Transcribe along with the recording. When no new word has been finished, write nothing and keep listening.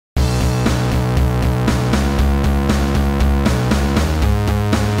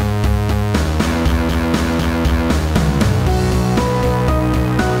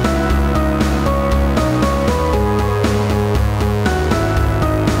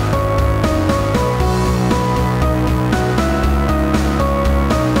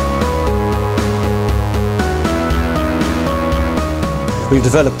We've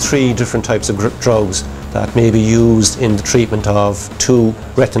developed 3 different types of drugs that may be used in the treatment of 2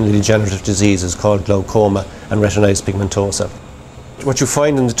 retinal degenerative diseases called glaucoma and retinitis pigmentosa. What you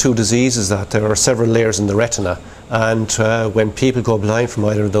find in the 2 diseases is that there are several layers in the retina, and when people go blind from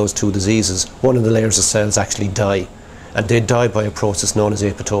either of those 2 diseases, one of the layers of cells actually die, and they die by a process known as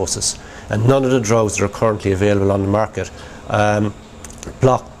apoptosis. And none of the drugs that are currently available on the market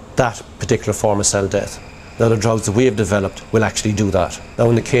block that particular form of cell death. Now, the drugs that we have developed will actually do that. Now,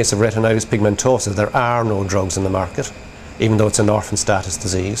 in the case of retinitis pigmentosa, there are no drugs in the market, even though it's an orphan status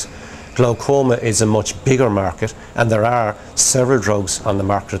disease. Glaucoma is a much bigger market, and there are several drugs on the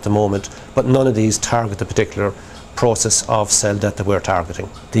market at the moment, but none of these target the particular process of cell death that we're targeting.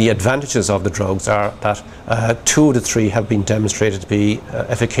 The advantages of the drugs are that 2 of the 3 have been demonstrated to be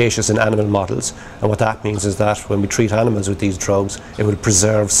efficacious in animal models, and what that means is that when we treat animals with these drugs, it will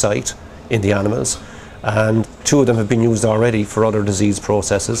preserve sight in the animals, and 2 of them have been used already for other disease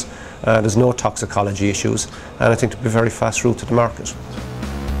processes. There's no toxicology issues, and I think to be a very fast route to the market.